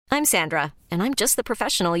I'm Sandra, and I'm just the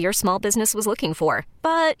professional your small business was looking for.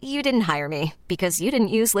 But you didn't hire me because you didn't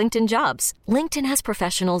use LinkedIn Jobs. LinkedIn has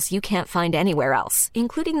professionals you can't find anywhere else,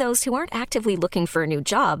 including those who aren't actively looking for a new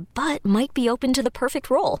job, but might be open to the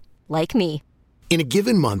perfect role, like me. In a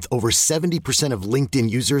given month, over 70% of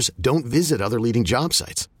LinkedIn users don't visit other leading job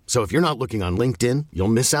sites. So if you're not looking on LinkedIn, you'll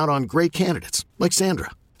miss out on great candidates like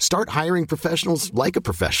Sandra. Start hiring professionals like a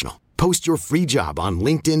professional. Post your free job on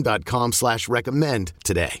linkedin.com/recommend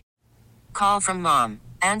today. Call from mom.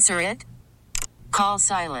 Answer it. Call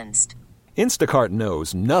silenced. Instacart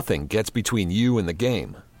knows nothing gets between you and the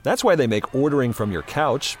game. That's why they make ordering from your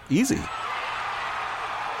couch easy.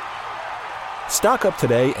 Stock up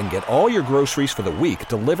today and get all your groceries for the week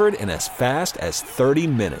delivered in as fast as 30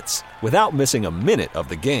 minutes without missing a minute of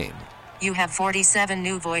the game. You have 47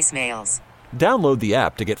 new voicemails. Download the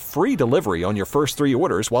app to get free delivery on your first 3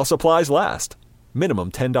 orders while supplies last.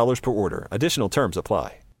 Minimum $10 per order. Additional terms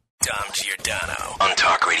apply. Dom Giordano on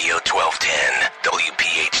Talk Radio 1210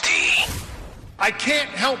 WPHT. I can't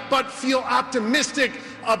help but feel optimistic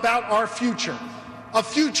about our future. A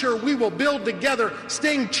future we will build together,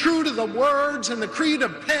 staying true to the words and the creed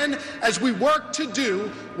of Penn as we work to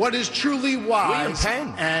do what is truly wise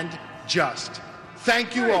and just.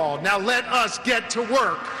 Thank you all. Now let us get to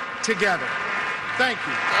work together. Thank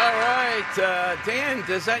you. All right, Dan,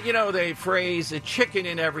 does that, the phrase, a chicken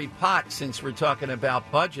in every pot, since we're talking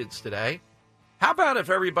about budgets today? How about if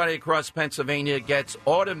everybody across Pennsylvania gets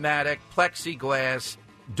automatic plexiglass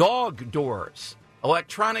dog doors,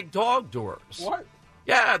 electronic dog doors? What?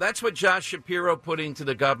 Yeah, that's what Josh Shapiro put into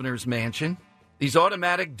the governor's mansion, these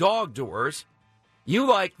automatic dog doors. You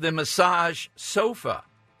like the massage sofa.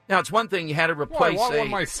 Now, it's one thing you had to replace I want one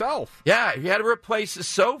myself. Yeah, you had to replace the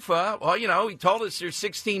sofa. Well, he told us there's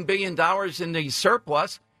 $16 billion in the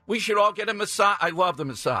surplus. We should all get a massage. I love the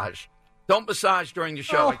massage. Don't massage during the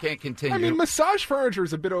show. I can't continue. I mean, massage furniture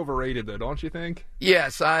is a bit overrated, though, don't you think?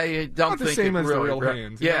 Yes, I don't think the same it as really, the real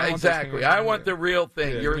hands. Yeah, exactly. I want the real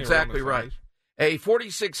thing. Yeah, You're exactly right. A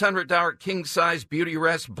 $4,600 king-size Beauty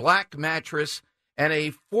Rest black mattress and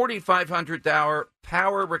a $4,500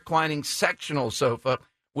 power reclining sectional sofa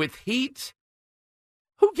with heat.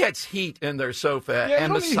 Who gets heat in their sofa? Yeah,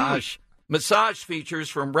 and massage features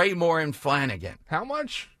from Raymore and Flanagan. How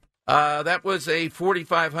much? That was a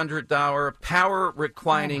 $4,500 power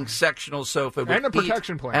reclining sectional sofa with and a heat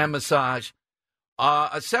protection plan and massage.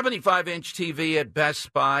 A 75-inch TV at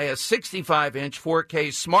Best Buy, a 65-inch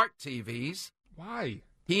 4K smart TVs. Why?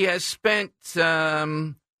 He has spent,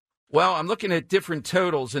 I'm looking at different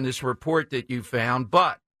totals in this report that you found,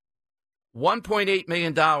 but $1.8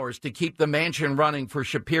 million to keep the mansion running for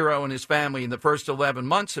Shapiro and his family in the first 11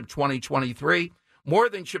 months of 2023, more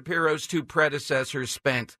than Shapiro's 2 predecessors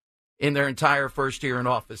spent in their entire first year in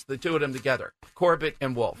office, the 2 of them together, Corbett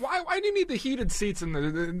and Wolf. Why do you need the heated seats and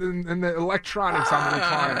the electronics on the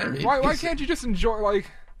recliner? Why can't you just enjoy,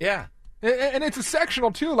 Yeah. And it's a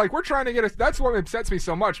sectional, too. We're trying to get that's what upsets me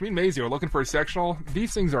so much. Me and Maisie are looking for a sectional.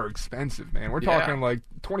 These things are expensive, man. We're talking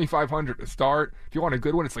 $2,500 to start. If you want a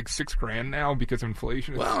good one, it's $6,000 now because of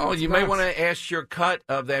inflation. You may want to ask your cut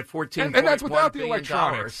of that $14.1 and that's without the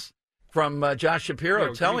electronics. From Josh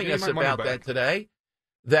Shapiro telling us about that today.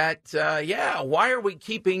 That, why are we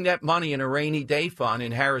keeping that money in a rainy day fund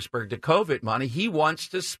in Harrisburg, the COVID money? He wants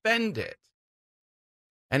to spend it.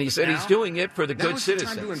 And he said he's doing it for the good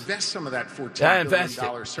citizens. Now it's time to invest some of that $14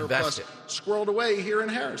 billion surplus squirreled away here in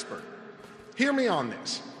Harrisburg. Hear me on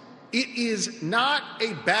this. It is not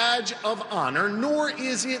a badge of honor, nor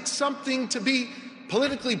is it something to be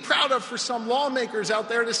politically proud of for some lawmakers out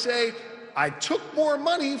there to say, I took more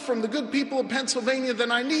money from the good people of Pennsylvania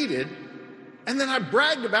than I needed, and then I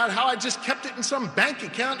bragged about how I just kept it in some bank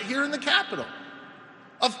account here in the Capitol.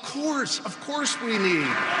 Of course we need.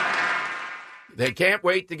 They can't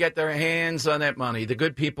wait to get their hands on that money, the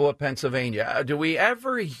good people of Pennsylvania. Do we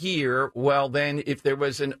ever hear, well, then, if there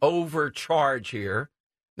was an overcharge here,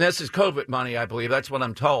 this is COVID money, I believe, that's what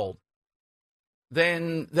I'm told,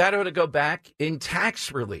 then that ought to go back in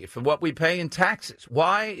tax relief and what we pay in taxes.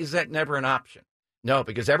 Why is that never an option? No,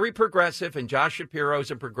 because every progressive, and Josh Shapiro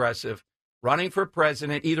is a progressive, running for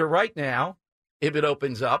president, either right now, if it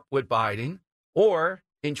opens up with Biden, or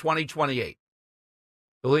in 2028.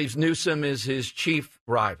 Believes Newsom is his chief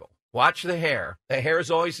rival. Watch the hair. The hair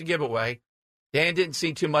is always a giveaway. Dan didn't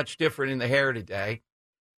see too much different in the hair today.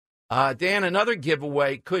 Dan, another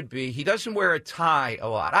giveaway could be he doesn't wear a tie a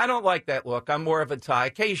lot. I don't like that look. I'm more of a tie.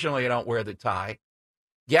 Occasionally I don't wear the tie.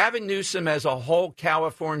 Gavin Newsom has a whole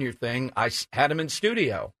California thing. I had him in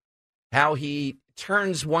studio. How he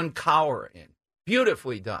turns one collar in.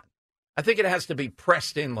 Beautifully done. I think it has to be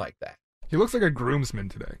pressed in like that. He looks like a groomsman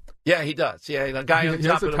today. Yeah, he does. Yeah, the guy on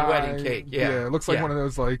top of the wedding cake. Yeah, it looks like one of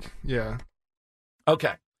those,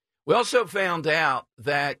 Okay. We also found out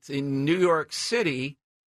that in New York City,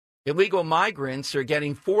 illegal migrants are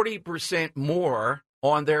getting 40% more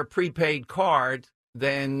on their prepaid card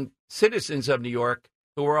than citizens of New York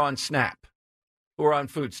who are on SNAP, who are on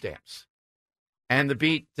food stamps. And the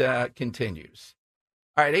beat continues.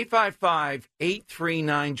 All right,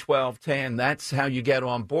 855-839-1210. That's how you get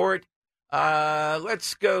on board.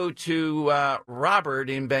 Let's go to Robert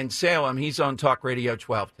in Bensalem. He's on Talk Radio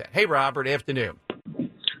 1210. Hey, Robert, afternoon.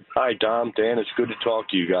 Hi, Dom. Dan, it's good to talk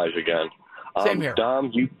to you guys again. Same here.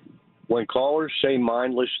 Dom, when callers say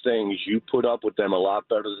mindless things, you put up with them a lot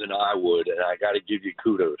better than I would, and I got to give you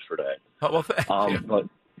kudos for that. Oh, well, thank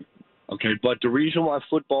you. But the reason why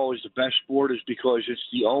football is the best sport is because it's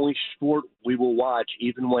the only sport we will watch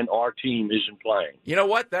even when our team isn't playing. You know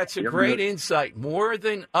what? That's a great insight. More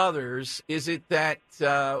than others, is it that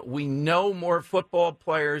we know more football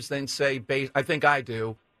players than, say, I think I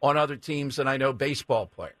do, on other teams than I know baseball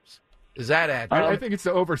players? Is that accurate? I think it's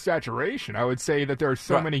the oversaturation. I would say that there are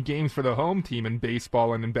so many games for the home team in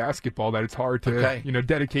baseball and in basketball that it's hard to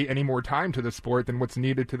dedicate any more time to the sport than what's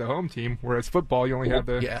needed to the home team, whereas football, you only have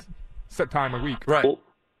the set time a week. Right. Well,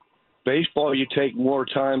 baseball, you take more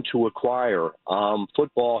time to acquire.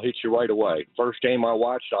 Football hits you right away. First game I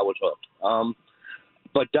watched, I was hooked.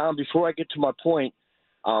 But, Dom, before I get to my point,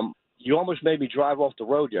 you almost made me drive off the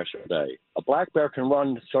road yesterday. A black bear can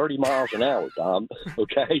run 30 miles an hour, Dom,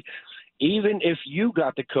 okay? Even if you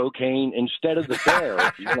got the cocaine instead of the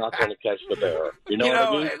bear, you're not going to catch the bear. You know what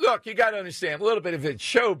I mean? Look, you got to understand, a little bit of it's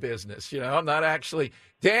show business, I'm not actually.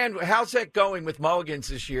 Dan, how's that going with Mulligans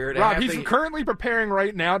this year? Rob, he's currently preparing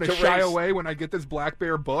right now to shy away when I get this black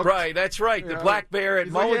bear book. Right, that's right. The black bear at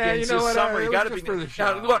Mulligans this summer. You got to be.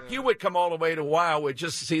 Now, look, you would come all the way to Wildwood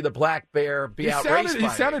just to see the black bear be outraced. He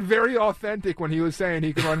sounded very authentic when he was saying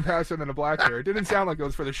he could run faster than a black bear. It didn't sound like it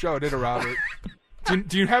was for the show, did it, Robert?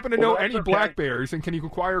 Do you happen to know any black bears, and can you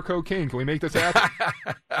acquire cocaine? Can we make this happen?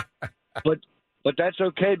 But that's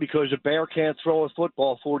okay because a bear can't throw a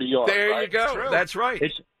football 40 yards. There right? you go. That's right.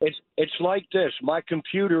 It's like this. My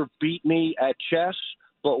computer beat me at chess,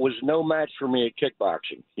 but was no match for me at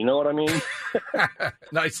kickboxing. You know what I mean?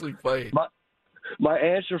 Nicely played. My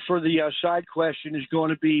answer for the side question is going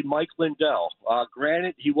to be Mike Lindell.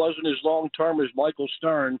 Granted, he wasn't as long-term as Michael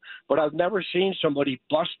Stern, but I've never seen somebody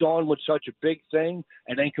bust on with such a big thing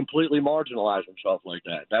and then completely marginalize himself like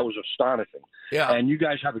that. That was astonishing. Yeah. And you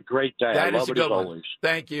guys have a great day. I love it as always.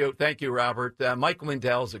 Thank you, Robert. Mike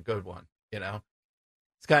Lindell's a good one,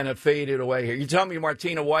 It's kind of faded away here. You tell me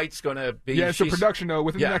Martina White's going to be... Yeah, so production, though,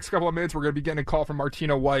 within the next couple of minutes, we're going to be getting a call from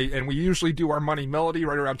Martina White, and we usually do our Money Melody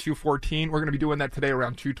right around 2:14. We're going to be doing that today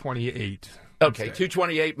around 2:28. Okay,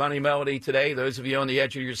 2:28 Money Melody today. Those of you on the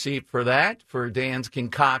edge of your seat for that, for Dan's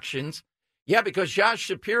concoctions. Yeah, because Josh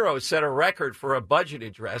Shapiro set a record for a budget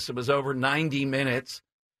address. It was over 90 minutes.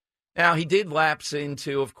 Now, he did lapse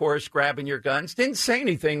into, of course, grabbing your guns. Didn't say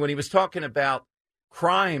anything when he was talking about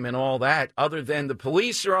crime and all that, other than the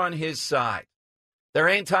police are on his side. They're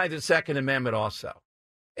anti the Second Amendment also.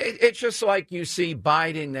 It's just like you see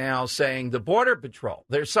Biden now saying the Border Patrol.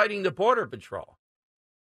 They're citing the Border Patrol.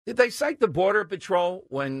 Did they cite the Border Patrol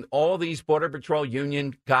when all these Border Patrol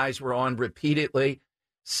union guys were on repeatedly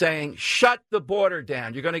saying, shut the border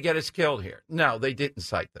down, you're going to get us killed here? No, they didn't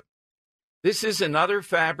cite them. This is another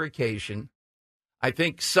fabrication. I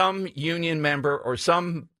think some union member or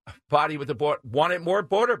some body with the board wanted more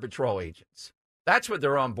Border Patrol agents. That's what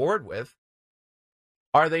they're on board with.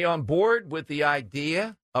 Are they on board with the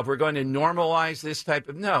idea of we're going to normalize this type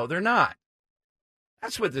of... No, they're not.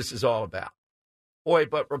 That's what this is all about. Boy,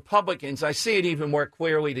 but Republicans, I see it even more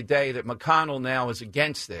clearly today that McConnell now is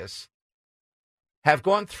against this, have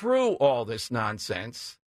gone through all this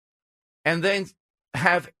nonsense and then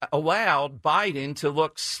have allowed Biden to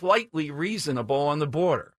look slightly reasonable on the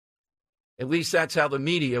border. At least that's how the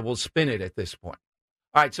media will spin it at this point.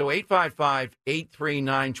 All right, so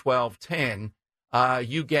 855-839-1210,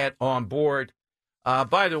 you get on board.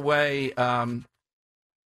 By the way, our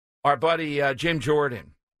buddy Jim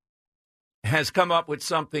Jordan has come up with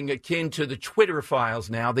something akin to the Twitter files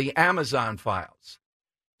now, the Amazon files.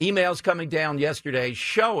 Emails coming down yesterday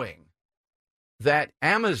showing that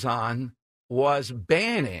Amazon was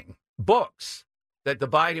banning books that the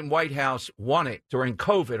Biden White House wanted during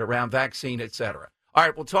COVID around vaccine, et cetera. All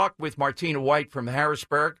right, we'll talk with Martina White from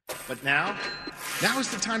Harrisburg. But now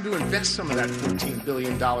is the time to invest some of that $14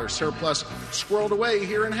 billion surplus squirreled away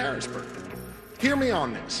here in Harrisburg. Hear me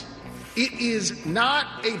on this. It is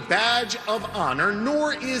not a badge of honor,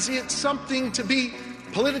 nor is it something to be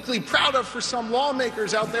politically proud of for some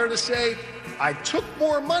lawmakers out there to say, I took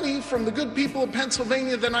more money from the good people of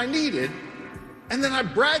Pennsylvania than I needed, and then I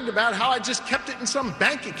bragged about how I just kept it in some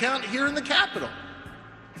bank account here in the Capitol.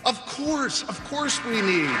 Of course we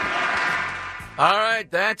need. All right,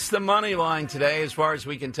 that's the money line today, as far as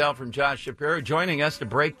we can tell from Josh Shapiro. Joining us to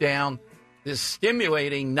break down this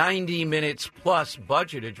stimulating 90 minutes plus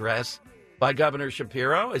budget address by Governor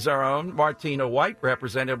Shapiro is our own Martina White,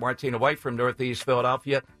 Representative Martina White from Northeast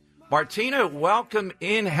Philadelphia. Martina, welcome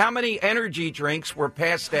in. How many energy drinks were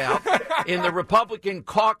passed out in the Republican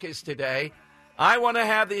caucus today? I want to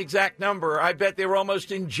have the exact number. I bet they were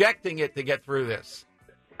almost injecting it to get through this.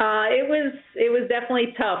 It was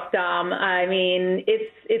definitely tough, Dom. I mean,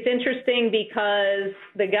 it's interesting because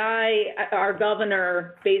the guy, our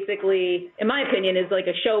governor, basically, in my opinion, is like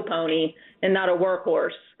a show pony and not a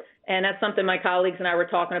workhorse. And that's something my colleagues and I were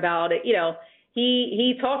talking about. You know,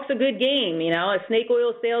 he talks a good game. You know, a snake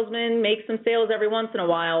oil salesman makes some sales every once in a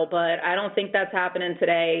while, but I don't think that's happening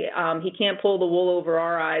today. He can't pull the wool over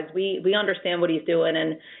our eyes. We understand what he's doing,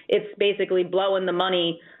 and it's basically blowing the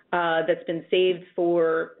money that's been saved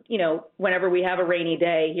for, you know, whenever we have a rainy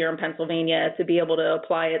day here in Pennsylvania to be able to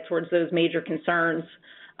apply it towards those major concerns.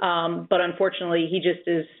 But unfortunately, he just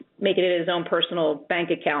is making it his own personal bank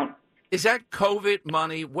account. Is that COVID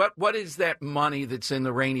money? What is that money that's in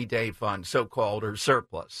the rainy day fund, so-called, or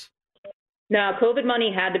surplus? No, COVID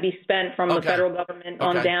money had to be spent from the federal government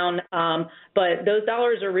on down. But those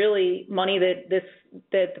dollars are really money that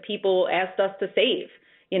the people asked us to save.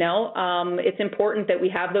 You know, it's important that we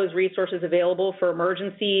have those resources available for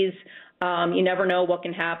emergencies. You never know what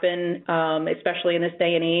can happen, especially in this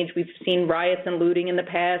day and age. We've seen riots and looting in the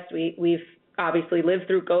past. We've obviously lived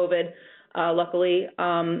through COVID, luckily.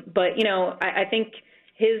 But, you know, I think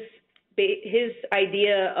his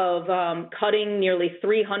idea of cutting nearly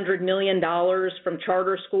 $300 million from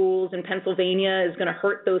charter schools in Pennsylvania is going to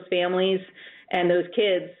hurt those families and those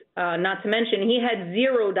kids. Not to mention, he had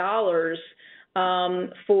 $0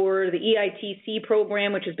 for the EITC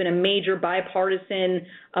program, which has been a major bipartisan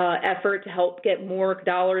effort to help get more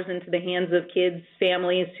dollars into the hands of kids,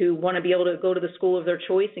 families who want to be able to go to the school of their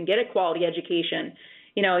choice and get a quality education.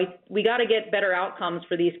 You know, we got to get better outcomes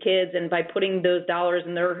for these kids, and by putting those dollars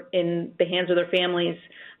in the hands of their families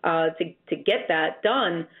to get that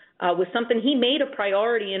done was something he made a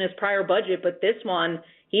priority in his prior budget, but this one,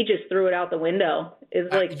 he just threw it out the window.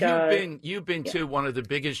 It's like you've been too one of the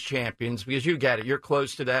biggest champions because you get it. You're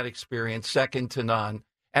close to that experience, second to none.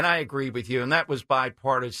 And I agree with you. And that was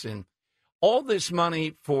bipartisan. All this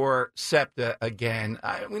money for SEPTA again.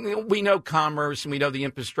 We know commerce and we know the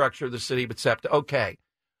infrastructure of the city, but SEPTA, okay.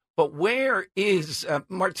 But where is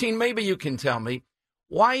Martine? Maybe you can tell me,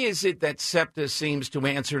 why is it that SEPTA seems to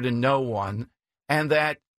answer to no one, and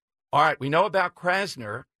that, all right, we know about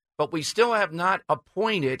Krasner, but we still have not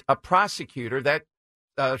appointed a prosecutor that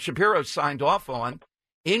Shapiro signed off on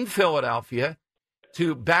in Philadelphia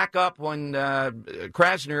to back up when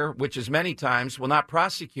Krasner, which is many times, will not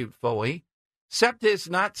prosecute fully. SEPTA is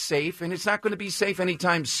not safe, and it's not going to be safe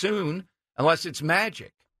anytime soon unless it's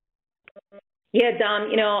magic. Yeah, Dom,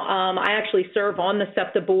 you know, I actually serve on the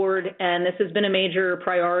SEPTA board, and this has been a major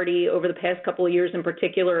priority over the past couple of years in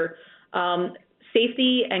particular.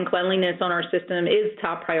 Safety and cleanliness on our system is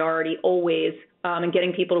top priority always, and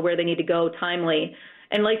getting people to where they need to go timely.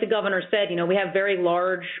 And like the governor said, you know, we have very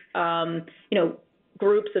large,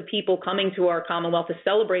 groups of people coming to our Commonwealth to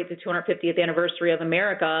celebrate the 250th anniversary of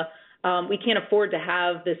America. We can't afford to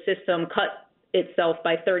have the system cut itself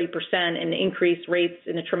by 30% and increase rates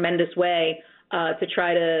in a tremendous way to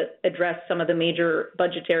try to address some of the major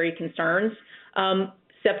budgetary concerns.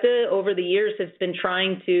 SEPTA over the years has been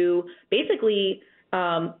trying to basically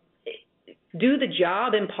do the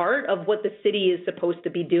job in part of what the city is supposed to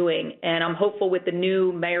be doing. And I'm hopeful with the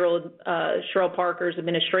new mayoral Cheryl Parker's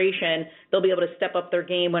administration, they'll be able to step up their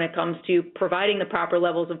game when it comes to providing the proper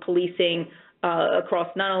levels of policing across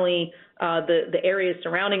not only the areas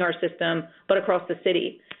surrounding our system, but across the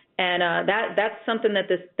city. And that's something that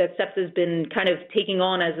SEPTA has been kind of taking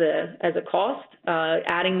on as a cost,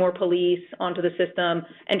 adding more police onto the system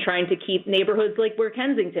and trying to keep neighborhoods like where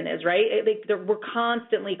Kensington is, right? We're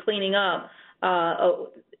constantly cleaning up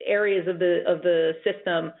areas of the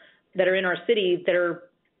system that are in our city that are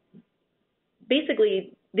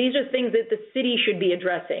basically, these are things that the city should be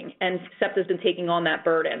addressing, and SEPTA has been taking on that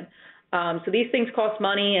burden. So these things cost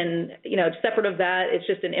money, and, you know, separate of that, it's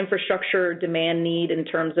just an infrastructure demand need in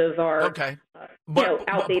terms of our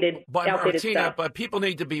outdated Martina, stuff. But people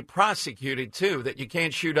need to be prosecuted, too, that you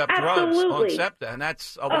can't shoot up drugs on SEPTA, and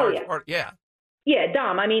that's a large part. Yeah. Yeah,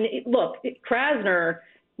 Dom, I mean, look, Krasner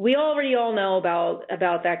we already all know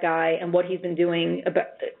about that guy and what he's been doing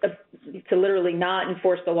to literally not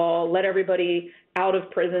enforce the law, let everybody out of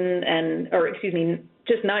prison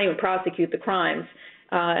just not even prosecute the crimes.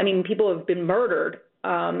 I mean, people have been murdered,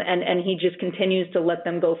 and he just continues to let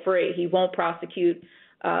them go free. He won't prosecute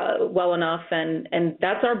well enough, and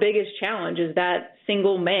that's our biggest challenge, is that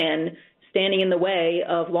single man standing in the way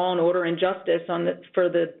of law and order and justice for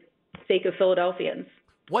the sake of Philadelphians.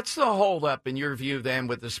 What's the holdup, in your view, then,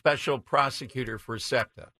 with the special prosecutor for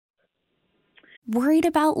SEPTA? Worried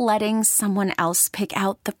about letting someone else pick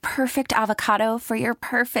out the perfect avocado for your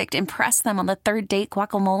perfect impress them on the third date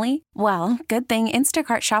guacamole? Well, good thing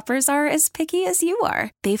Instacart shoppers are as picky as you are.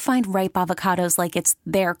 They find ripe avocados like it's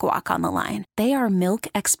their guac on the line. They are milk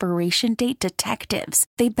expiration date detectives.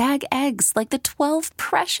 They bag eggs like the 12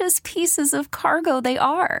 precious pieces of cargo they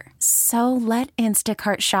are. So let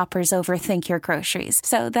Instacart shoppers overthink your groceries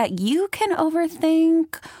so that you can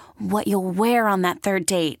overthink what you'll wear on that third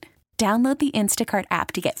date. Download the Instacart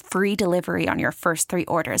app to get free delivery on your first 3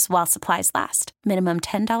 orders while supplies last. Minimum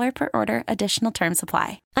 $10 per order. Additional terms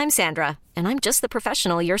apply. I'm Sandra, and I'm just the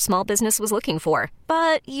professional your small business was looking for.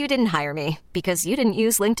 But you didn't hire me because you didn't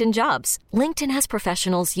use LinkedIn Jobs. LinkedIn has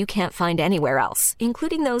professionals you can't find anywhere else,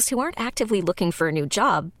 including those who aren't actively looking for a new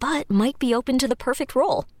job, but might be open to the perfect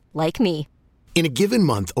role, like me. In a given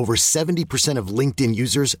month, over 70% of LinkedIn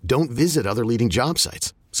users don't visit other leading job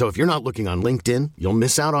sites. So if you're not looking on LinkedIn, you'll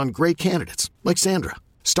miss out on great candidates like Sandra.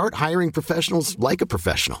 Start hiring professionals like a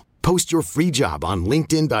professional. Post your free job on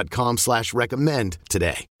linkedin.com/recommend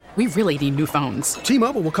today. We really need new phones.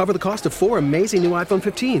 T-Mobile will cover the cost of 4 amazing new iPhone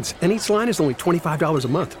 15s, and each line is only $25 a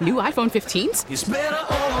month. New iPhone 15s? It's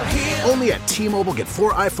better over here. Only at T-Mobile, get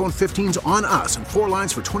 4 iPhone 15s on us and 4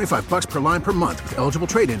 lines for $25 per line per month with eligible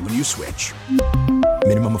trade-in when you switch.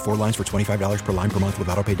 Minimum of 4 lines for $25 per line per month with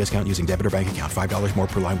autopay discount using debit or bank account. $5 more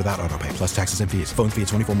per line without autopay, plus taxes and fees. Phone fee at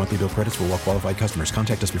 24 monthly bill credits for well-qualified customers.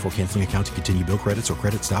 Contact us before canceling account to continue bill credits or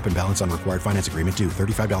credit stop and balance on required finance agreement due.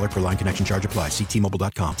 $35 per line connection charge applies. See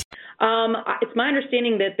T-Mobile.com. It's my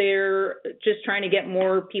understanding that they're just trying to get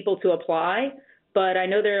more people to apply, but I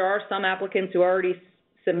know there are some applicants who already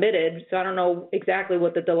submitted, so I don't know exactly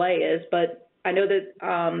what the delay is, but I know that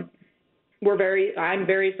I'm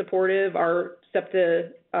very supportive. Our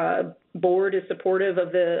SEPTA board is supportive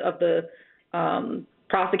of the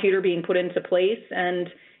prosecutor being put into place, and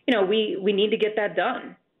we need to get that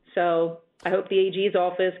done. So I hope the AG's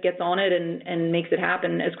office gets on it and makes it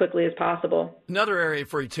happen as quickly as possible. Another area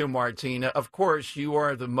for you too, Martina. Of course, you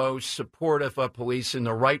are the most supportive of police in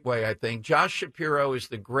the right way, I think. Josh Shapiro is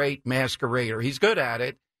the great masquerader. He's good at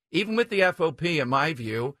it, even with the FOP, in my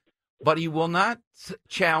view, but he will not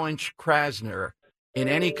challenge Krasner in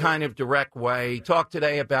any kind of direct way. He talked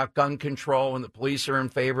today about gun control, and the police are in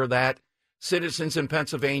favor of that, citizens in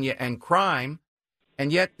Pennsylvania, and crime,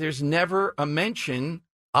 and yet there's never a mention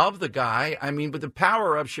of the guy. I mean, with the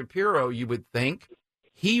power of Shapiro, you would think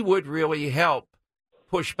he would really help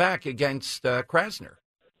push back against Krasner.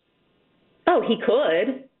 Oh, he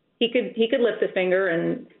could. He could lift a finger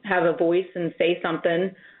and have a voice and say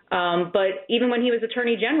something. But even when he was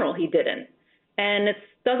Attorney General, he didn't. And it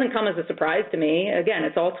doesn't come as a surprise to me. Again,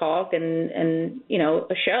 it's all talk and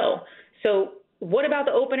a show. So what about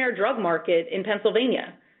the open-air drug market in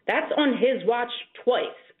Pennsylvania? That's on his watch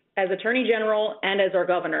twice. As Attorney General and as our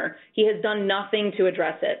governor, he has done nothing to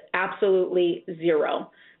address it. Absolutely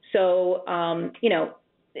zero. So,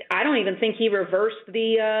 I don't even think he reversed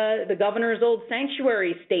the governor's old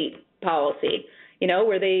sanctuary state policy,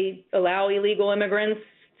 where they allow illegal immigrants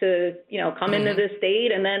to, come into this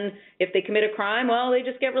state. And then if they commit a crime, well, they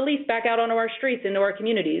just get released back out onto our streets, into our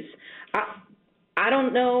communities. I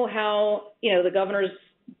don't know how, the governor's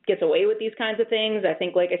gets away with these kinds of things. I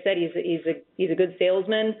think, like I said, he's a good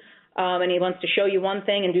salesman, and he wants to show you one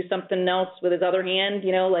thing and do something else with his other hand.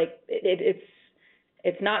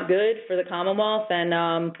 It's not good for the Commonwealth.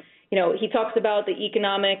 And he talks about the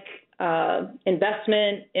economic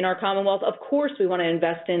investment in our Commonwealth. Of course, we want to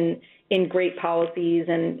invest in great policies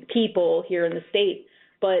and people here in the state,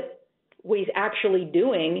 but what he's actually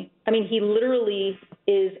doing, he literally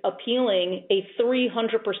is appealing a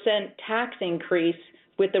 300% tax increase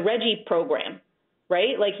with the Reggie program,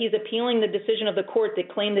 right? Like, he's appealing the decision of the court that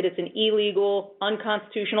claimed that it's an illegal,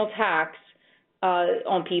 unconstitutional tax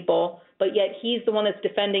on people, but yet he's the one that's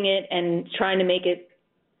defending it and trying to make it,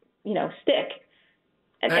 stick.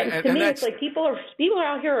 And to me, it's like people are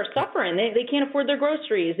out here are suffering. They can't afford their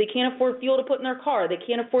groceries. They can't afford fuel to put in their car. They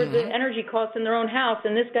can't afford the energy costs in their own house.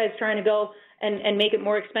 And this guy's trying to go and make it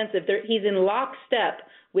more expensive. He's in lockstep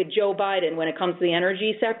with Joe Biden when it comes to the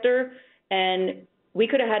energy sector. And we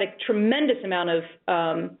could have had a tremendous amount of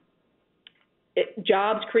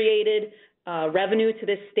jobs created, revenue to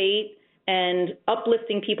this state, and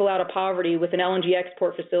uplifting people out of poverty with an LNG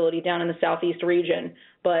export facility down in the southeast region.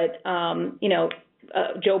 But,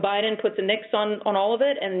 Joe Biden puts a nix on all of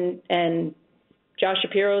it, and Josh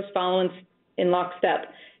Shapiro's following in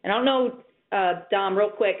lockstep. And I don't know, Dom, real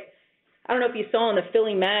quick, I don't know if you saw in the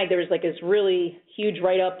Philly Mag, there was like this really huge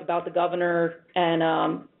write-up about the governor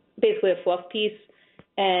and basically a fluff piece.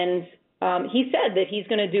 And he said that he's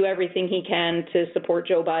going to do everything he can to support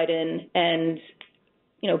Joe Biden and,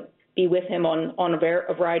 be with him on a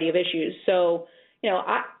variety of issues. So,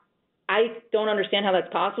 I don't understand how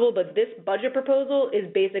that's possible, but this budget proposal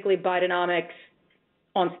is basically Bidenomics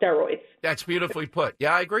on steroids. That's beautifully put.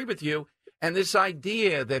 Yeah, I agree with you. And this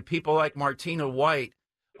idea that people like Martina White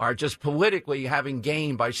are just politically having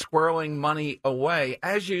gain by squirreling money away,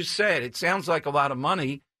 as you said, it sounds like a lot of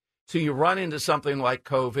money. So you run into something like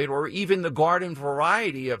COVID or even the garden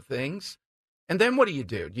variety of things. And then what do?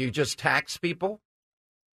 Do you just tax people?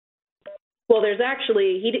 Well, there's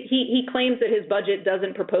actually, he claims that his budget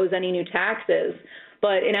doesn't propose any new taxes,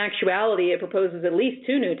 but in actuality, it proposes at least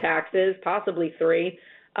 2 new taxes, possibly 3.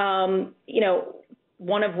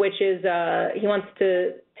 One of which is he wants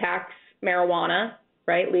to tax marijuana,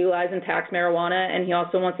 right? Legalize and tax marijuana, and he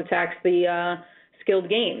also wants to tax the skilled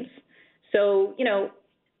games. So,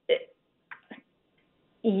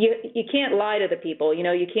 you can't lie to the people.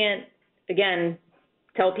 You can't, again,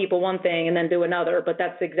 tell people one thing and then do another, but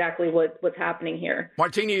that's exactly what's happening here.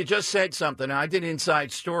 Martina, you just said something. I did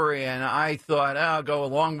Inside Story, and I thought, I'll go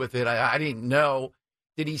along with it. I didn't know.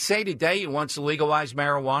 Did he say today he wants to legalize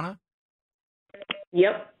marijuana?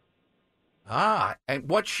 Yep. And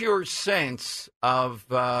what's your sense of,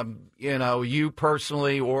 you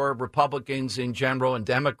personally or Republicans in general and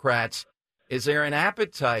Democrats? Is there an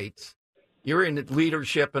appetite? You're in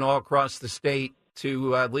leadership and all across the state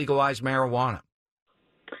to legalize marijuana.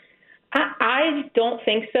 I don't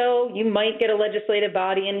think so. You might get a legislative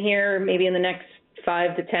body in here maybe in the next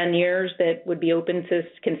 5 to 10 years that would be open to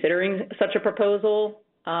considering such a proposal.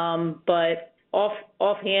 But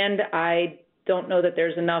offhand, I don't know that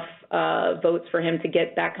there's enough votes for him to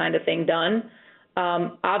get that kind of thing done.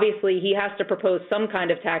 Obviously, he has to propose some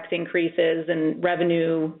kind of tax increases and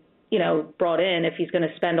revenue, brought in if he's going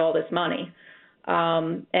to spend all this money.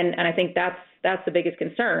 And I think that's the biggest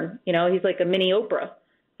concern. He's like a mini Oprah.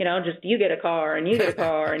 Just you get a car and you get a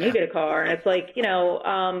car and you get a car. And it's like,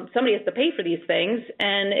 somebody has to pay for these things.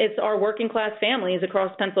 And it's our working class families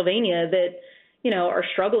across Pennsylvania that, are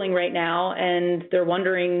struggling right now. And they're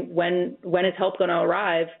wondering when is help going to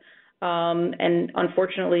arrive. And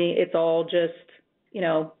unfortunately, it's all just,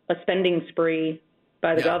 a spending spree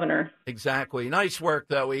by the governor. Exactly. Nice work,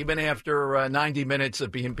 though, even after 90 minutes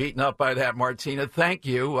of being beaten up by that, Martina. Thank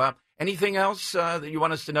you. Anything else that you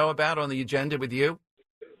want us to know about on the agenda with you?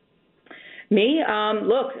 Me?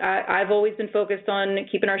 Look, I've always been focused on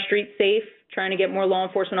keeping our streets safe, trying to get more law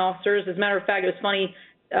enforcement officers. As a matter of fact, it was funny,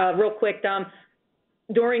 real quick, Dom,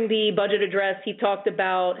 during the budget address, he talked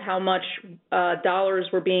about how much dollars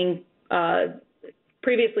were being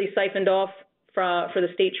previously siphoned off for the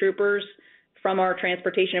state troopers from our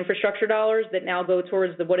transportation infrastructure dollars that now go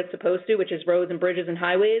towards what it's supposed to, which is roads and bridges and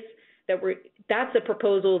highways. That's a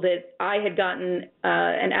proposal that I had gotten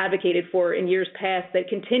and advocated for in years past that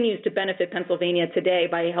continues to benefit Pennsylvania today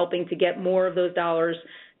by helping to get more of those dollars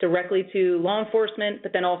directly to law enforcement,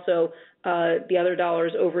 but then also the other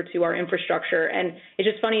dollars over to our infrastructure. And it's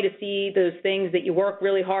just funny to see those things that you work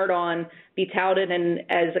really hard on be touted and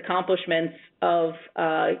as accomplishments of,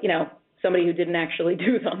 somebody who didn't actually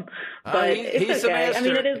do them. But it's okay. I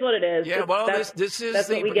mean, it is what it is. Yeah, well, this is that's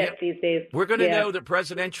what we get these days. We're going to know the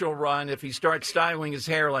presidential run if he starts styling his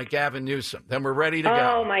hair like Gavin Newsom. Then we're ready to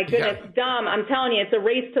go. Oh my goodness, Dom! I'm telling you, it's a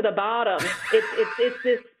race to the bottom. It's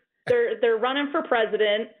this. They're running for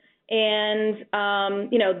president, and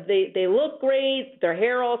they look great. Their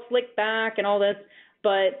hair all slicked back and all this,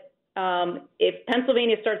 but if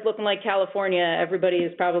Pennsylvania starts looking like California, everybody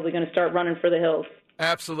is probably going to start running for the hills.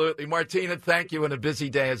 Absolutely. Martina, thank you, and a busy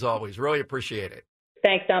day as always. Really appreciate it.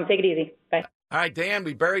 Thanks, Dom. Take it easy. Bye. All right, Dan,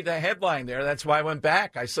 we buried the headline there. That's why I went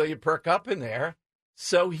back. I saw you perk up in there.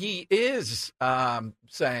 So he is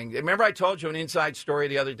saying, remember I told you an inside story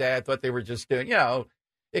the other day? I thought they were just doing,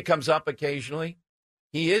 it comes up occasionally.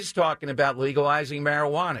 He is talking about legalizing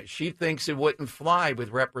marijuana. She thinks it wouldn't fly with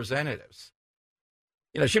representatives.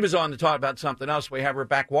 She was on to talk about something else. We have her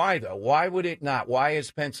back. Why, though? Why would it not? Why is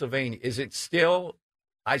Pennsylvania? Is it still...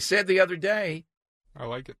 I said the other day, I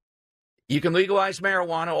like it. You can legalize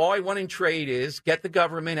marijuana. All I want in trade is get the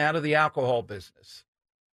government out of the alcohol business.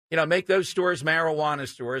 make those stores marijuana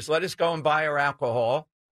stores. Let us go and buy our alcohol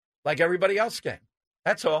like everybody else can.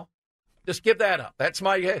 That's all. Just give that up. That's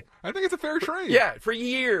my... I think it's a fair trade. Yeah, for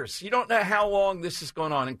years. You don't know how long this is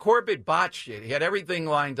going on. And Corbett botched it. He had everything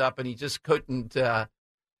lined up, and he just couldn't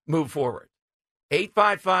move forward.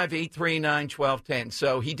 855-839-1210.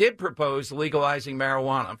 So he did propose legalizing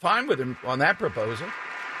marijuana. I'm fine with him on that proposal.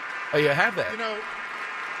 Oh, you have that.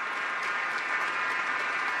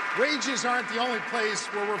 Wages aren't the only place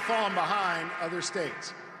where we're falling behind other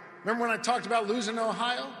states. Remember when I talked about losing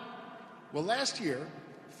Ohio? Well, last year,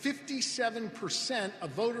 57% of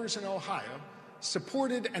voters in Ohio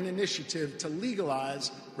supported an initiative to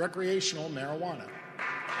legalize recreational marijuana.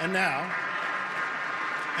 And now,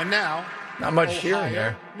 not much Ohio, hearing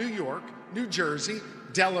there. New York, New Jersey,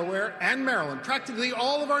 Delaware, and Maryland, practically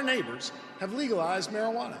all of our neighbors have legalized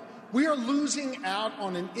marijuana. We are losing out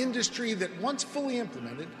on an industry that, once fully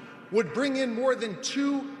implemented, would bring in more than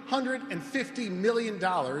 $250 million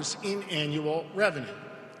in annual revenue.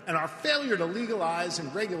 And our failure to legalize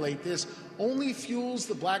and regulate this only fuels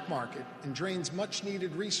the black market and drains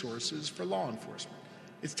much-needed resources for law enforcement.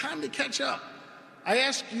 It's time to catch up. I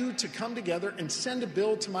ask you to come together and send a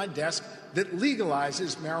bill to my desk that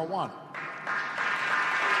legalizes marijuana.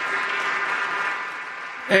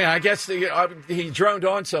 Hey, I guess he droned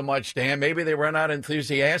on so much, Dan. Maybe they were not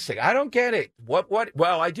enthusiastic. I don't get it. What?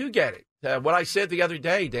 Well, I do get it. What I said the other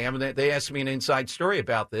day, Dan, they asked me an inside story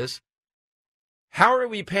about this. How are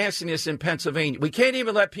we passing this in Pennsylvania? We can't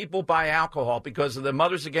even let people buy alcohol because of the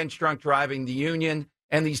Mothers Against Drunk Driving, the union,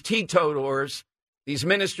 and these teetotalers, these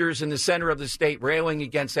ministers in the center of the state railing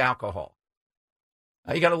against alcohol.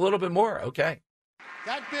 You got a little bit more. Okay.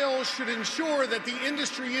 That bill should ensure that the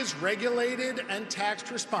industry is regulated and taxed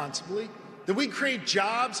responsibly, that we create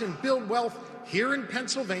jobs and build wealth here in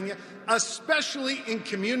Pennsylvania, especially in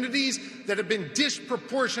communities that have been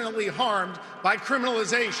disproportionately harmed by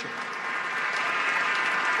criminalization.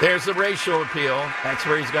 There's the racial appeal. That's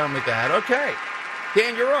where he's going with that. Okay.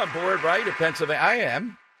 Dan, you're on board, right, at Pennsylvania? I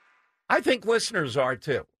am. I think listeners are,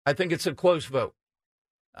 too. I think it's a close vote.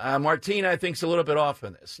 Martina, I think, is a little bit off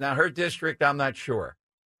on this. Now, her district, I'm not sure.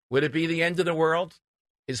 Would it be the end of the world?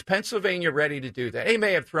 Is Pennsylvania ready to do that? He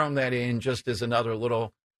may have thrown that in just as another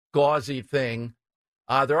little gauzy thing.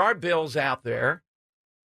 There are bills out there.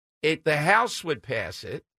 The House would pass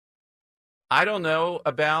it. I don't know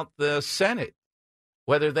about the Senate,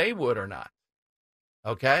 whether they would or not.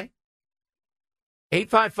 Okay?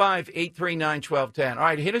 855-839-1210. All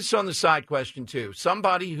right, hit us on the side question, too.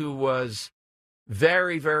 Somebody who was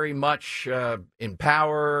very, very much in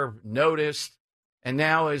power, noticed, and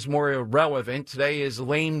now is more irrelevant. Today is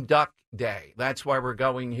Lame Duck Day. That's why we're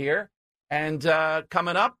going here. And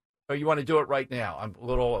coming up, or you want to do it right now? I'm a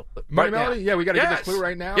little... Money Melody? Yeah, we got to give the clue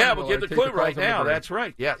right now. Yeah, we'll give the clue right now. That's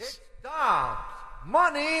right, yes. It's Dom's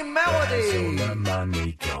Money Melody.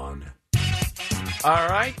 All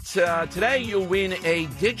right, today you'll win a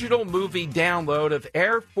digital movie download of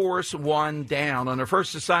Air Force One Down. On her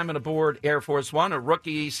first assignment aboard Air Force One, a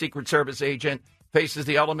rookie Secret Service agent faces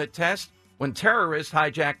the ultimate test when terrorists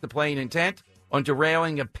hijack the plane intent on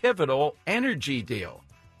derailing a pivotal energy deal.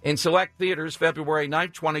 In select theaters, February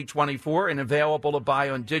 9th, 2024, and available to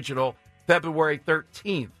buy on digital February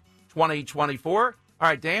 13th, 2024. All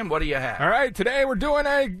right, Dan, what do you have? All right, today we're doing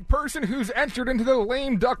a person who's entered into the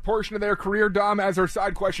lame duck portion of their career, Dom, as our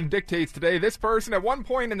side question dictates today. This person at one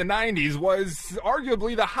point in the 90s was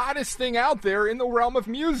arguably the hottest thing out there in the realm of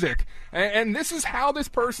music. And this is how this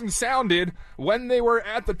person sounded when they were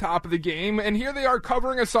at the top of the game. And here they are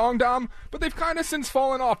covering a song, Dom, but they've kind of since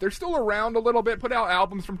fallen off. They're still around a little bit, put out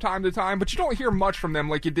albums from time to time, but you don't hear much from them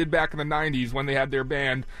like you did back in the 90s when they had their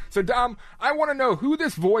band. So, Dom, I want to know who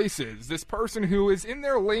this voice is, this person who is in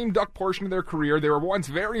their lame duck portion of their career. They were once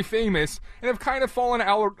very famous and have kind of fallen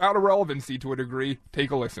out of relevancy to a degree.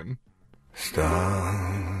 Take a listen.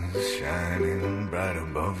 Stars shining bright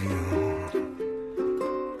above you.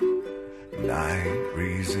 Night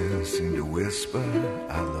breezes seem to whisper,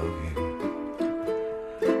 I love you.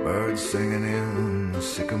 Birds singing in the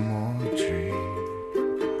sycamore tree.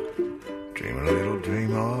 Dream a little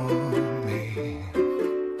dream of me.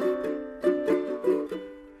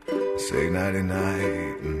 Say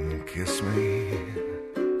nighty-night and kiss me.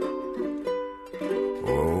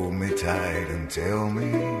 Hold me tight and tell me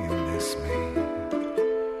you miss me.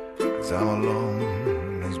 'Cause I'm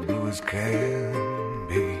alone, as blue as can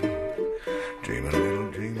be. Dream a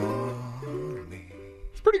little dream of me.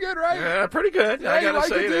 It's pretty good, right? Yeah, pretty good. Yeah, I got to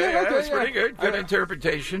say that. Okay, That's pretty good. Good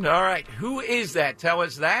interpretation. All right, who is that? Tell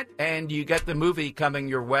us that, and you get the movie coming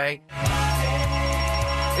your way.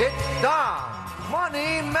 It's Dom's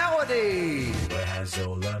Money Melody.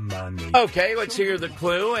 Okay, let's hear the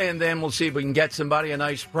clue, and then we'll see if we can get somebody a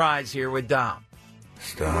nice prize here with Dom.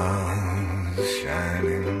 Stars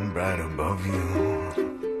shining bright above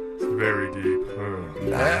you. It's very deep.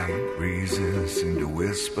 Night breezes seem to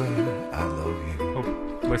whisper, I love you.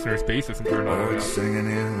 Hope listeners' bass isn't turned on. Birds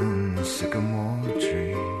singing in the sycamore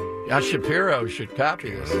tree. Josh Shapiro should copy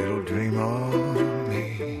this. A little dream of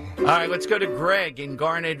me. All right, let's go to Greg in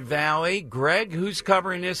Garnet Valley. Greg, who's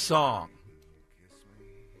covering this song?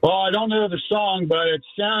 Well, I don't know the song, but it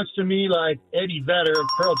sounds to me like Eddie Vedder,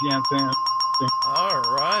 Pearl Jam fan. All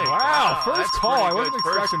right. Wow, first that's call. pretty I wasn't good.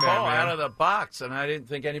 expecting first that, call man. out of the box, and I didn't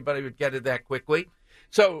think anybody would get it that quickly.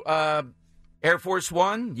 So, Air Force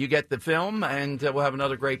One, you get the film, and we'll have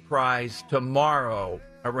another great prize tomorrow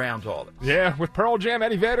around all this. Yeah, with Pearl Jam,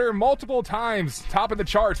 Eddie Vedder, multiple times top of the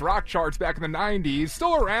charts, rock charts back in the 90s.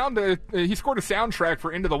 Still around. He scored a soundtrack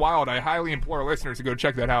for Into the Wild. I highly implore listeners to go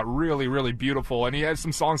check that out. Really, really beautiful. And he has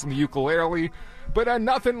some songs on the ukulele, but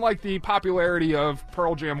nothing like the popularity of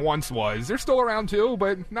Pearl Jam once was. They're still around too,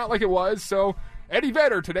 but not like it was. So, Eddie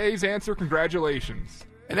Vedder, today's answer. Congratulations.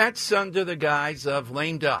 And that's under the guise of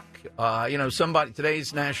lame duck.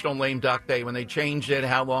 Today's National Lame Duck Day, when they changed it,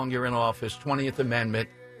 how long you're in office, 20th Amendment.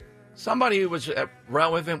 Somebody who was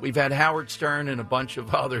relevant, we've had Howard Stern and a bunch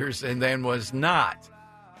of others, and then was not.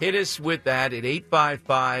 Hit us with that at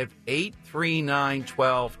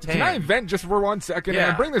 855-839-1210. Can I vent just for 1 second? Yeah.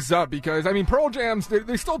 And I bring this up because, Pearl Jam's,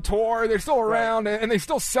 they still tour, they're still around, and they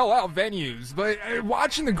still sell out venues. But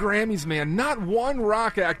watching the Grammys, man, not one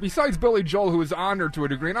rock act, besides Billy Joel, who was honored to a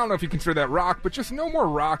degree, and I don't know if you consider that rock, but just no more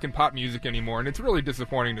rock and pop music anymore, and it's really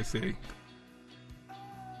disappointing to see.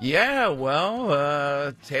 Yeah,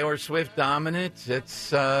 well, Taylor Swift dominant.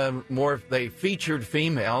 It's more if they featured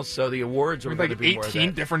females, so the awards are going to be more of that.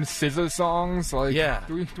 18 different SZA songs. Yeah.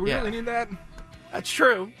 Do we really need that? That's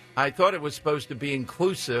true. I thought it was supposed to be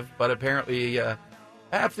inclusive, but apparently I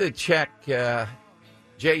have to check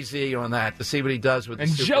Jay-Z on that to see what he does with the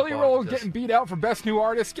Super Jelly Bowl. Roll getting beat out for Best New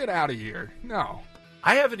Artist? Get out of here. No.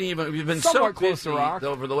 I haven't even, we've been Somewhat so close busy to rock.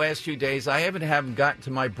 over the last few days, I haven't gotten to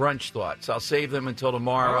my brunch thoughts. I'll save them until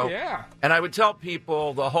tomorrow. Oh, yeah. And I would tell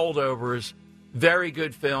people The Holdovers, very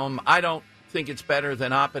good film. I don't think it's better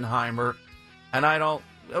than Oppenheimer. And I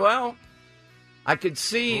could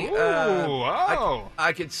see,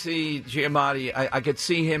 I could see Giamatti. I could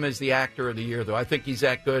see him as the actor of the year, though. I think he's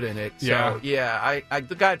that good in it. So,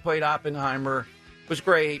 the guy who played Oppenheimer was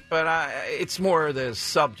great, but it's more the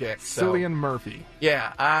subject. Cillian Murphy.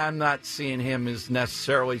 Yeah, I'm not seeing him as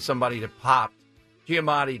necessarily somebody that popped.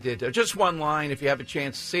 Giamatti did. Just one line, if you have a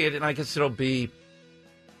chance to see it, and I guess it'll be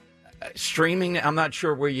streaming. I'm not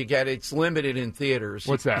sure where you get it. It's limited in theaters.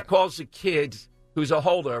 What's that? He calls the kid who's a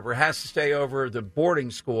holdover, has to stay over the boarding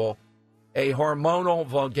school, a hormonal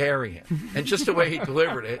vulgarian. And just the way he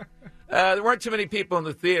delivered it. There weren't too many people in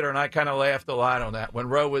the theater, and I kind of laughed a lot on that. When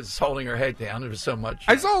Ro was holding her head down, there was so much.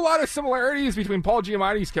 I saw a lot of similarities between Paul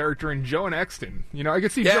Giamatti's character and Joan Exton. I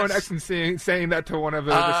could see Joan Exton saying that to one of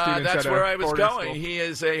the students. That's where I was going. School. He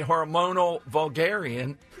is a hormonal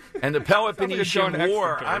vulgarian, and the Peloponnesian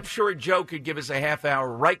War. I'm sure Joe could give us a half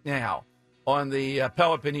hour right now on the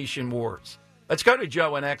Peloponnesian Wars. Let's go to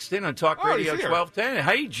Joe and Exton on Talk Radio 1210.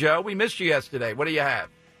 Hey, Joe, we missed you yesterday. What do you have?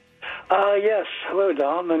 Yes. Hello,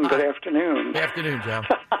 Dom, and good afternoon. Good afternoon, Joe.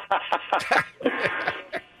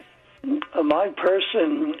 My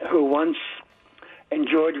person who once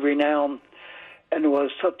enjoyed renown and was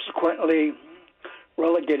subsequently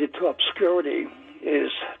relegated to obscurity is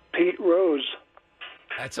Pete Rose.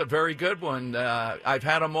 That's a very good one. I've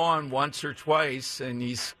had him on once or twice, and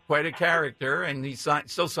he's quite a character, and he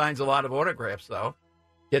still signs a lot of autographs, though.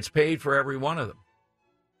 Gets paid for every one of them.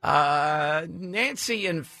 Nancy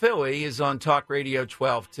in Philly is on Talk Radio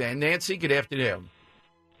 1210. Nancy, good afternoon.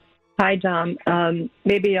 Hi, Dom.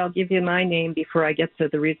 Maybe I'll give you my name before I get to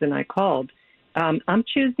the reason I called. I'm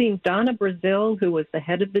choosing Donna Brazile, who was the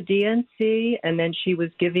head of the DNC, and then she was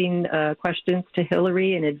giving questions to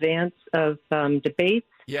Hillary in advance of debates.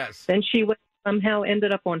 Yes. Then she somehow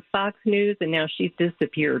ended up on Fox News, and now she's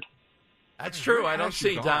disappeared. That's true. I don't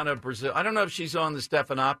see Donna Brazile. I don't know if she's on the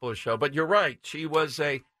Stephanopoulos show, but you're right.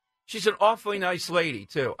 She's an awfully nice lady,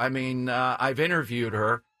 too. I mean, I've interviewed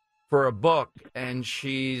her for a book, and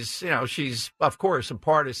she's, of course, a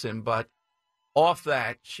partisan, but off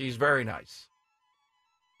that, she's very nice.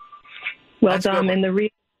 Well, Dom, and the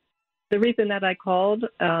reason that I called,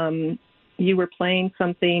 you were playing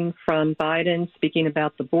something from Biden speaking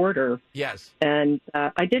about the border. Yes. And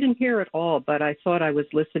I didn't hear it all, but I thought I was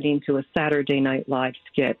listening to a Saturday Night Live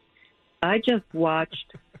skit. I just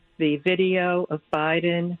watched the video of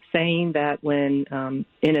Biden saying that when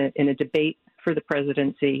in a debate for the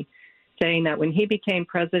presidency, saying that when he became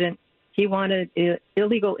president, he wanted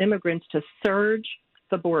illegal immigrants to surge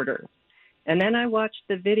the border. And then I watched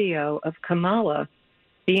the video of Kamala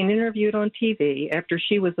being interviewed on TV after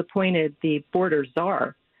she was appointed the border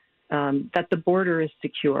czar, that the border is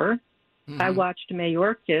secure. I watched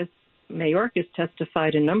Mayorkas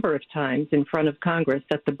testified a number of times in front of Congress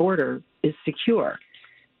that the border is secure.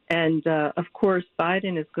 And, of course,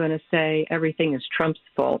 Biden is going to say everything is Trump's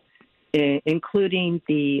fault, including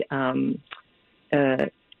the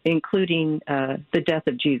death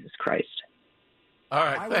of Jesus Christ. All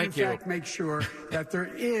right, I would, in fact, make sure that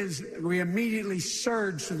we immediately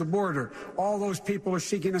surge to the border. All those people are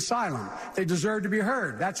seeking asylum. They deserve to be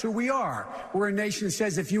heard. That's who we are. We're a nation that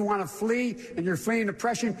says if you want to flee and you're fleeing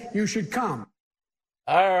oppression, you should come.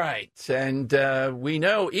 All right. And we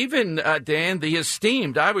know even, Dan, the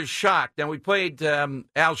esteemed, I was shocked. Now, we played Al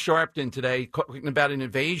Sharpton today talking about an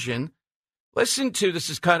invasion. Listen to, this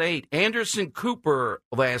is cut 8, Anderson Cooper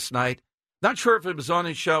last night. Not sure if it was on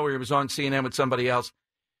his show or it was on CNN with somebody else.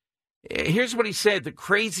 Here's what he said. The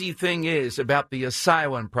crazy thing is about the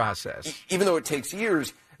asylum process. Even though it takes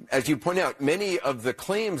years, as you point out, many of the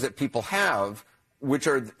claims that people have, which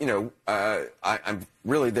are,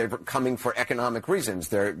 they're coming for economic reasons.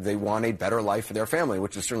 They want a better life for their family,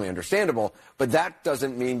 which is certainly understandable. But that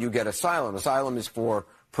doesn't mean you get asylum. Asylum is for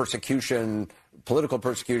persecution, political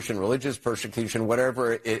persecution, religious persecution,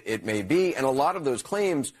 whatever it may be. And a lot of those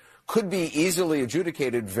claims could be easily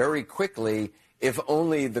adjudicated very quickly if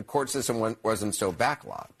only the court system wasn't so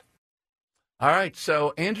backlogged. All right,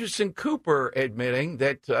 so Anderson Cooper admitting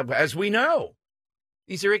that, as we know,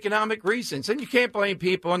 these are economic reasons. And you can't blame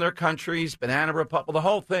people in their countries, Banana Republic, the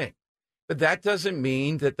whole thing. But that doesn't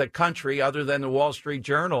mean that the country, other than the Wall Street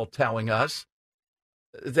Journal telling us,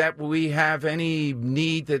 that we have any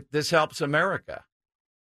need that this helps America.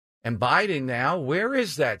 And Biden now, where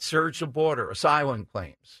is that surge the border, asylum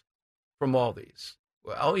claims from all these?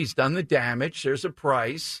 Well, he's done the damage. There's a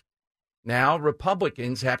price. Now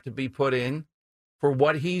Republicans have to be put in for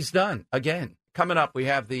what he's done. Again, coming up, we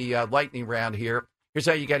have the lightning round here. Here's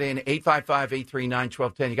how you get in,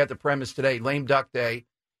 855-839-1210. You got the premise today, Lame Duck Day.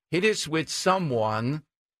 Hit us with someone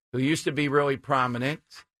who used to be really prominent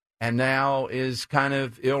and now is kind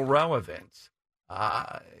of irrelevant.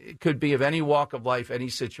 It could be of any walk of life, any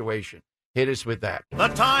situation. Hit us with that. The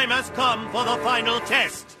time has come for the final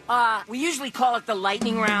test. We usually call it the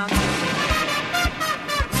lightning round.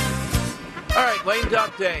 All right, Lame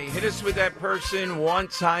Duck Day. Hit us with that person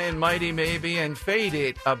once high and mighty, maybe, and fade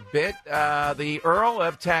it a bit. The Earl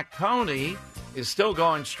of Tacony is still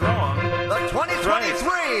going strong. The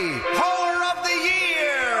 2023 Caller of the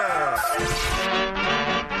Year.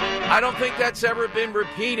 I don't think that's ever been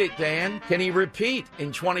repeated, Dan. Can he repeat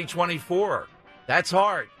in 2024? That's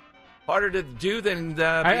hard. Harder to do than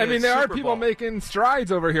there are people making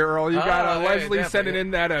strides over here, Earl. You got Leslie sending in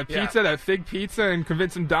that pizza, that fig pizza, and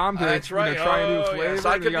convincing Dom to try a new flavor. Yes,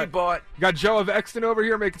 I could be bought. You got Joe of Exton over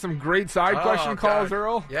here making some great side question calls,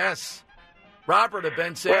 Earl. Yes. Robert of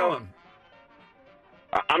Ben Salem.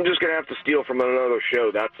 Well, I'm just going to have to steal from another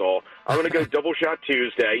show, that's all. I'm going to go Double Shot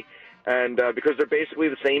Tuesday, and because they're basically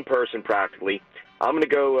the same person practically, I'm going to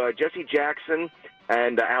go Jesse Jackson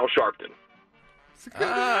and Al Sharpton.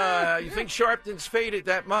 You think Sharpton's faded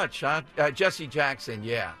that much, huh? Jesse Jackson,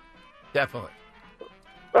 yeah, definitely.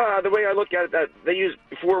 The way I look at it, that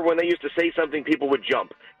before when they used to say something, people would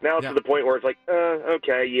jump. Now it's to the point where it's like,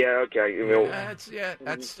 okay.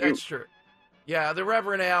 That's true. Yeah, the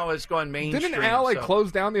Reverend Al has gone mainstream. Didn't Al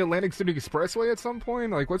close down the Atlantic City Expressway at some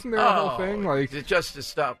point? Wasn't there a whole thing? Just to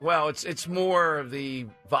stop. Well, it's more of the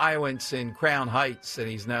violence in Crown Heights that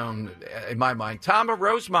he's known in my mind. Tom of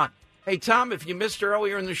Rosemont. Hey, Tom, if you missed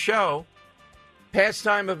earlier in the show,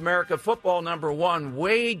 Pastime of America football #1,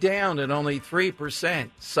 way down at only 3%,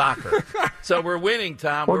 soccer. So we're winning,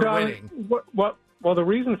 Tom. We're winning. Well, the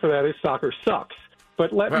reason for that is soccer sucks.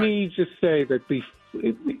 But let me just say that the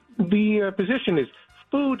position is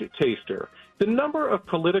food taster. The number of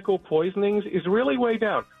political poisonings is really way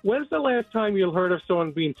down. When's the last time you heard of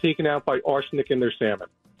someone being taken out by arsenic in their salmon?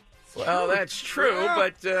 Well, that's true,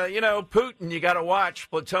 but, Putin, you got to watch.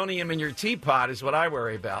 Plutonium in your teapot is what I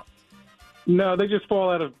worry about. No, they just fall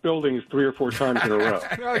out of buildings 3 or 4 times in a row.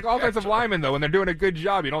 They're like offensive linemen, though. When they're doing a good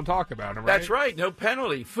job, you don't talk about them, right? That's right. No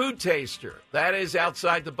penalty. Food taster. That is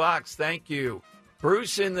outside the box. Thank you.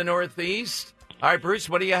 Bruce in the Northeast. All right, Bruce,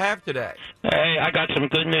 what do you have today? Hey, I got some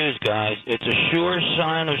good news, guys. It's a sure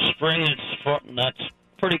sign of spring. That's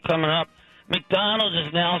pretty coming up. McDonald's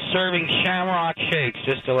is now serving Shamrock Shakes,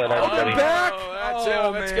 just to let everybody know. That's it.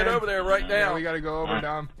 Let's get over there right now. Yeah, we got to go over,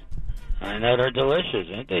 Dom. I know they're delicious,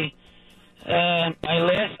 ain't they? I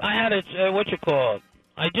had a what you call it?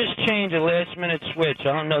 I just changed a last-minute switch.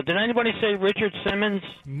 I don't know. Did anybody say Richard Simmons?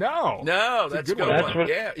 No. No, that's a good one. That's what,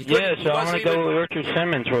 yeah, so I'm going to go with Richard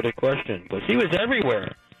Simmons for the question. Because he was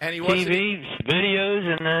everywhere. And he TV,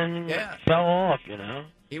 videos, and then fell off, you know.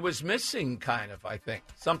 He was missing, kind of, I think.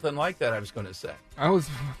 Something like that, I was going to say.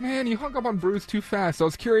 Man, you hung up on Bruce too fast. I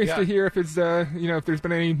was curious to hear if it's, if there's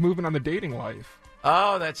been any movement on the dating life.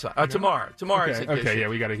 Oh, that's tomorrow. Tomorrow's edition. Okay, yeah,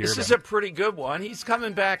 we got to hear This is a pretty good one. He's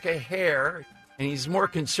coming back a hair, and he's more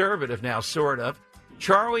conservative now, sort of.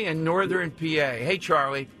 Charlie in Northern PA. Hey,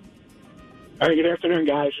 Charlie. Hey, good afternoon,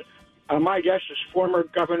 guys. My guest is former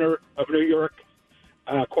Governor of New York,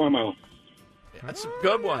 Cuomo. That's a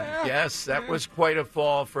good one. Yes, that was quite a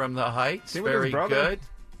fall from the heights. Very good.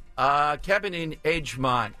 Kevin in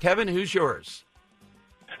Edgemont. Kevin, who's yours?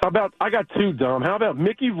 I got two, Dom. How about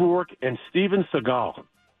Mickey Rourke and Steven Seagal?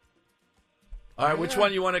 All right, which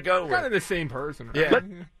one you want to go with? Kind of the same person, right? Yeah.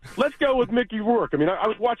 Let's go with Mickey Rourke. I mean, I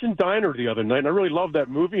was watching Diner the other night, and I really loved that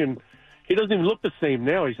movie, and he doesn't even look the same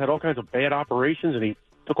now. He's had all kinds of bad operations, and he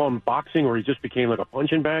took on boxing, or he just became like a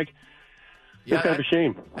punching bag. It's kind of a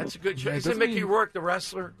shame. That's a good choice. Isn't Mickey Rourke the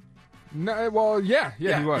wrestler? No, well, yeah, he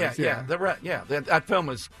was. That film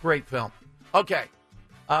was a great film. Okay.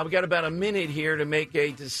 We got about a minute here to make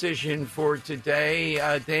a decision for today.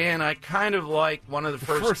 Dan, I kind of like one of the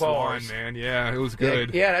first calls. One, man. Yeah, it was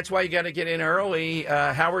good. Yeah, that's why you got to get in early.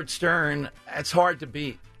 Howard Stern, that's hard to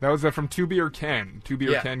beat. That was from 2B or Ken.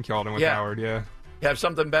 2B or Ken called in with Howard, You have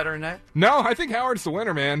something better than that? No, I think Howard's the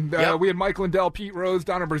winner, man. We had Mike Lindell, Pete Rose,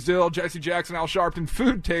 Donna Brazil, Jesse Jackson, Al Sharpton,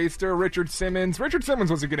 Food Taster, Richard Simmons. Richard Simmons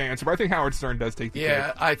was a good answer, but I think Howard Stern does take the cake.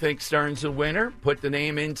 Yeah, I think Stern's the winner. Put the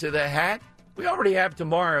name into the hat. We already have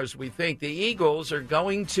tomorrow's, we think. The Eagles are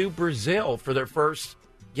going to Brazil for their first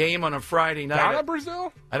game on a Friday night. Down in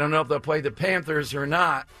Brazil? I don't know if they'll play the Panthers or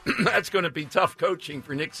not. That's going to be tough coaching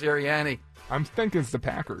for Nick Sirianni. I'm thinking it's the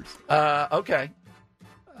Packers. Okay.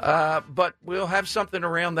 But we'll have something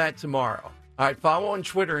around that tomorrow. All right, follow on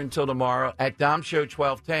Twitter until tomorrow at Dom Show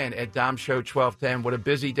 1210, at Dom Show 1210. What a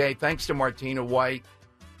busy day. Thanks to Martina White.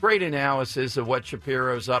 Great analysis of what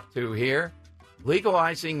Shapiro's up to here.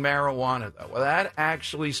 Legalizing marijuana, though. Will that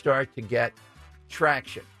actually start to get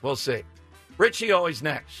traction? We'll see. Richie always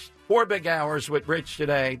next. 4 big hours with Rich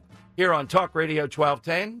today here on Talk Radio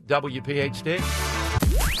 1210, WPHD.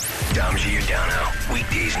 Dom Giordano,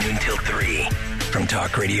 weekdays noon till 3 from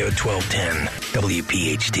Talk Radio 1210,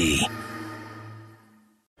 WPHD.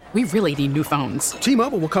 We really need new phones.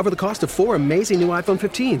 T-Mobile will cover the cost of 4 amazing new iPhone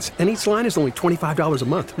 15s, and each line is only $25 a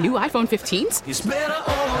month. New iPhone 15s? It's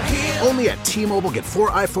better over here. Only at T-Mobile, get 4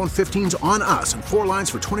 iPhone 15s on us and 4 lines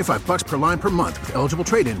for $25 per line per month with eligible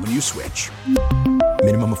trade-in when you switch.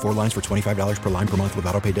 Minimum of 4 lines for $25 per line per month with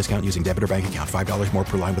autopay discount using debit or bank account. $5 more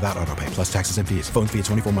per line without autopay, plus taxes and fees. Phone fee at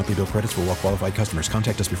 24 monthly bill credits for well-qualified customers.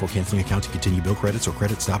 Contact us before canceling account to continue bill credits or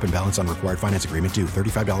credit stop and balance on required finance agreement due.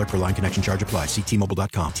 $35 per line connection charge applies. See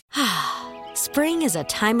T-Mobile.com. Spring is a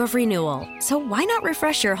time of renewal, so why not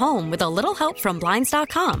refresh your home with a little help from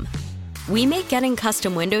Blinds.com? We make getting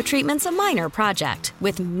custom window treatments a minor project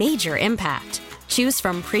with major impact. Choose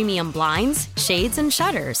from premium blinds, shades, and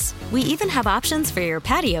shutters. We even have options for your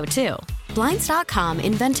patio, too. Blinds.com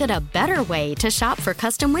invented a better way to shop for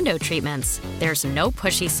custom window treatments. There's no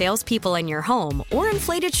pushy salespeople in your home or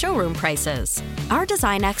inflated showroom prices. Our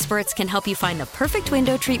design experts can help you find the perfect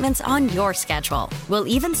window treatments on your schedule. We'll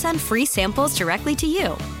even send free samples directly to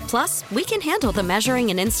you. Plus, we can handle the measuring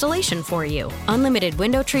and installation for you. Unlimited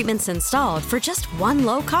window treatments installed for just one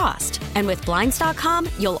low cost. And with Blinds.com,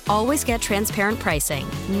 you'll always get transparent pricing.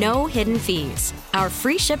 No hidden fees. Our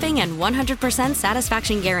free shipping and 100%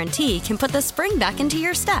 satisfaction guarantee can put the spring back into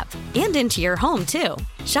your step and into your home, too.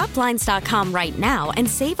 Shop Blinds.com right now and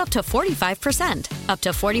save up to 45%. Up to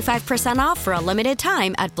 45% off for a limited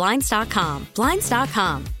time at Blinds.com.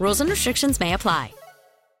 Blinds.com. Rules and restrictions may apply.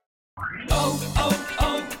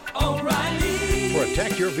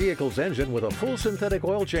 Protect your vehicle's engine with a full synthetic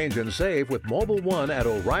oil change and save with Mobile One at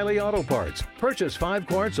O'Reilly Auto Parts. Purchase 5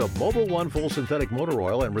 quarts of Mobile One full synthetic motor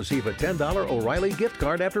oil and receive a $10 O'Reilly gift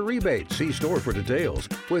card after rebate. See store for details.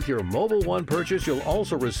 With your Mobile One purchase, you'll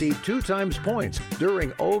also receive 2 times points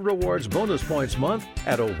during O Rewards Bonus Points Month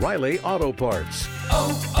at O'Reilly Auto Parts.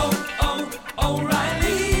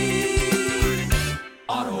 O'Reilly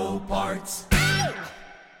Auto Parts.